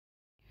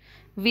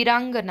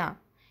वीरांगना,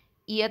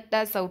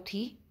 इयत्ता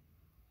 4थी,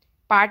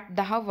 पाठ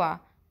 10वा.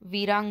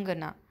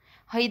 वीरांगना.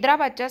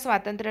 हैदराबादच्या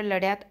स्वातंत्र्य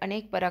लढ्यात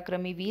अनेक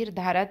पराक्रमी वीर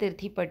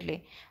धारातीर्थी पडले.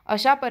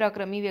 अशा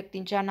पराक्रमी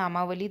व्यक्तींच्या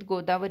नामावलीत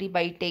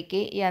गोदावरीबाई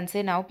टेके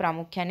यांचे नाव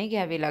प्रामुख्याने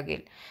घ्यावे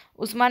लागेल.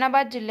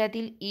 उस्मानाबाद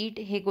जिल्ह्यातील ईट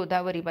हे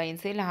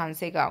गोदावरीबाईंचे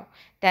लहानसे गाव.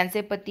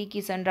 त्यांचे पती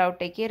किसनराव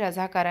टेके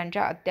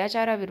रझाकारांच्या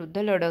अत्याचाराविरुद्ध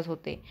लढत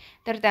होते,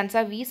 तर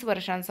त्यांचा 20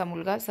 वर्षांचा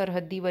मुलगा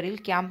सरहद्दीवरील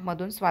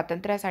कॅम्पमधून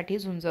स्वातंत्र्यासाठी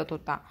झुंजत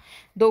होता.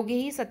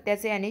 दोघेही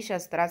सत्याचे आणि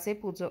शस्त्राचे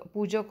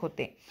पूजक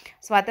होते.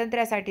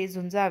 स्वातंत्र्यासाठी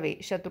झुंजावे,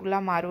 शत्रूला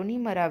मारूनही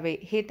मरावे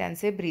हे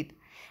त्यांचे ब्रीद.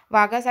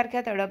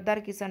 वाघासारख्या तडफदार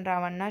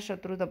किसनरावांना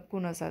शत्रू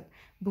दबकून असत.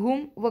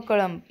 भूम व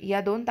कळंब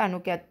या 2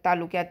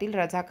 तालुक्यातील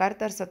रझाकार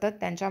तर सतत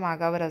त्यांच्या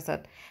मागावर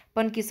असत,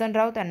 पण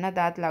किसनराव त्यांना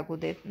दाद लागू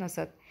देत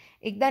नसत.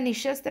 एकदा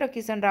निशस्त्र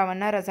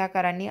किसनरावांना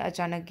रझाकारांनी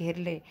अचानक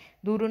घेरले.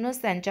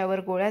 दुरूनच त्यांच्यावर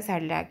गोळ्या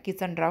झाडल्या.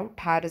 किसनराव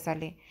ठार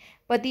झाले.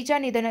 पतीच्या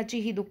निधनाची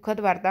ही दुःखद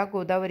वार्ता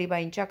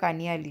गोदावरीबाईंच्या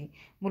कानी आली.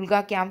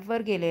 मुलगा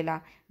कॅम्पवर गेलेला,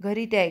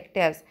 घरी त्या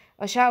एकट्याच.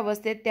 अशा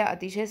अवस्थेत त्या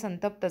अतिशय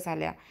संतप्त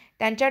झाल्या.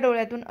 त्यांच्या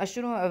डोळ्यातून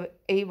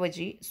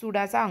अश्रूऐवजी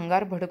सुडाचा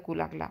अंगार भडकू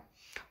लागला.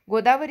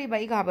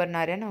 गोदावरीबाई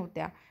घाबरणाऱ्या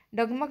नव्हत्या,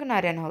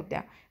 डगमगणाऱ्या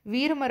नव्हत्या.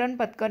 वीरमरण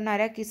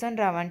पत्करणाऱ्या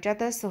किसनरावांच्या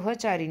त्या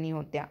सहचारिणी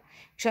होत्या.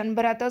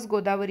 क्षणभरातच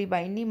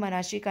गोदावरीबाईंनी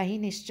मनाशी काही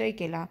निश्चय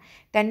केला.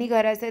 त्यांनी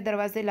घराचे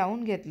दरवाजे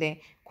लावून घेतले.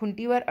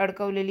 खुंटीवर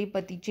अडकवलेली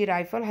पतीची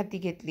रायफल हाती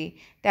घेतली.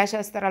 त्या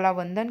शस्त्राला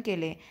वंदन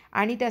केले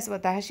आणि त्या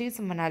स्वतःशीच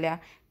म्हणाल्या,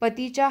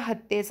 पतीच्या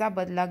हत्येचा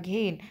बदला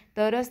घेईन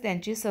तरच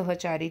त्यांची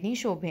सहचारिणी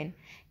शोभेन.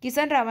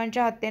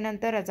 किसनरावांच्या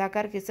हत्येनंतर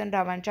रझाकार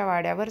किसनरावांच्या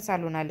वाड्यावर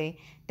चालून आले.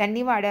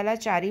 त्यांनी वाड्याला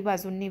 4ही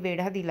बाजूंनी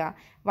वेढा दिला.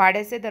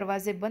 वाड्याचे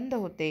दरवाजे बंद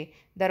होते.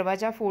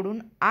 दरवाजा फोडून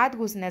आत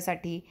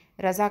घुसण्यासाठी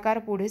रझाकार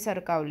पुढे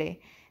सरकावले.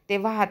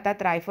 तेव्हा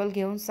हातात रायफल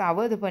घेऊन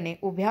सावधपणे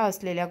उभ्या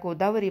असलेल्या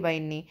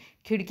गोदावरीबाईंनी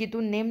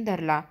खिडकीतून नेम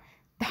धरला.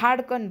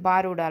 धाडकन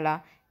बार उडाला.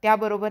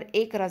 त्याबरोबर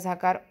एक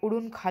रझाकार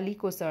उडून खाली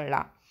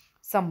कोसळला.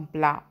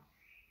 संपला.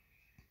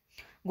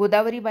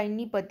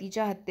 गोदावरीबाईंनी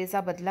पतीच्या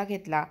हत्येचा बदला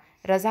घेतला.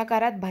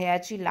 रझाकारात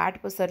भयाची लाट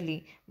पसरली.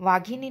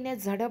 वाघिणीने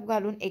झडप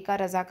घालून एका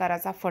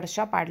रझाकाराचा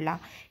फडशा पाडला.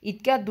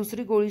 इतक्यात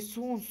दुसरी गोळी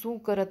सू सू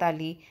करत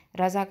आली.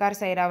 रझाकार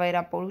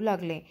सैरावैरा पळू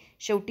लागले.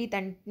 शेवटी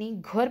त्यांनी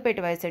घर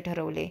पेटवायचे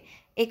ठरवले.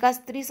 एका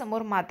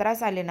स्त्रीसमोर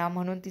मात्रास आले ना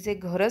म्हणून तिचे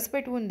घरच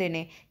पेटवून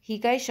देणे ही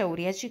काय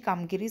शौर्याची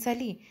कामगिरी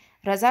झाली?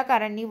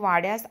 रझाकारांनी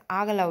वाड्यास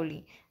आग लावली.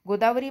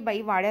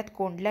 गोदावरीबाई वाड्यात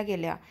कोंडल्या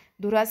गेल्या.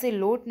 धुराचे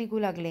लोट निघू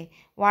लागले.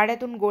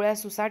 वाड्यातून गोळ्या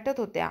सुसाटत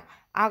होत्या.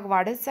 आग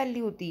वाढत चालली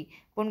होती,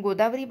 पण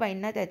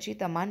गोदावरीबाईंना त्याची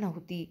तमा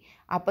नव्हती.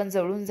 आपण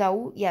जळून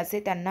जाऊ याचे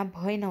त्यांना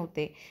भय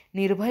नव्हते.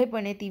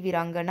 निर्भयपणे ती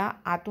वीरांगना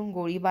आतून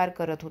गोळीबार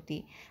करत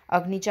होती.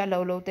 अग्नीच्या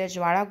लवलवत्या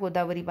ज्वाळा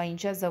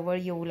गोदावरीबाईंच्या जवळ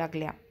येऊ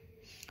लागल्या.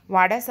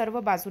 वाडा सर्व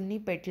बाजूंनी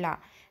पेटला.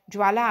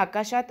 ज्वाला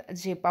आकाशात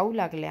झेपावू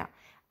लागल्या.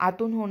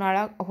 आतून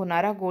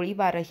होणारा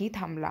गोळीबारही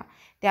थांबला.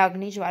 त्या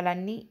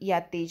अग्निज्वालांनी या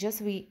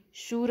तेजस्वी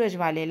शूर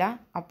ज्वालेला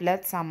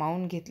आपल्यात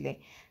सामावून घेतले.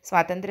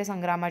 स्वातंत्र्य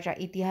संग्रामाच्या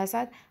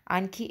इतिहासात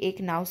आणखी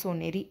एक नाव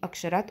सोनेरी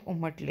अक्षरात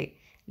उमटले.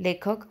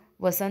 लेखक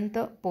वसंत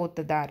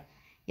पोतदार.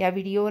 या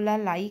व्हिडिओला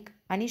लाईक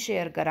आणि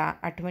शेअर करा.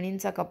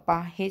 आठवणींचा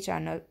कप्पा हे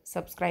चॅनल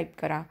सबस्क्राईब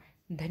करा.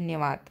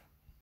 धन्यवाद.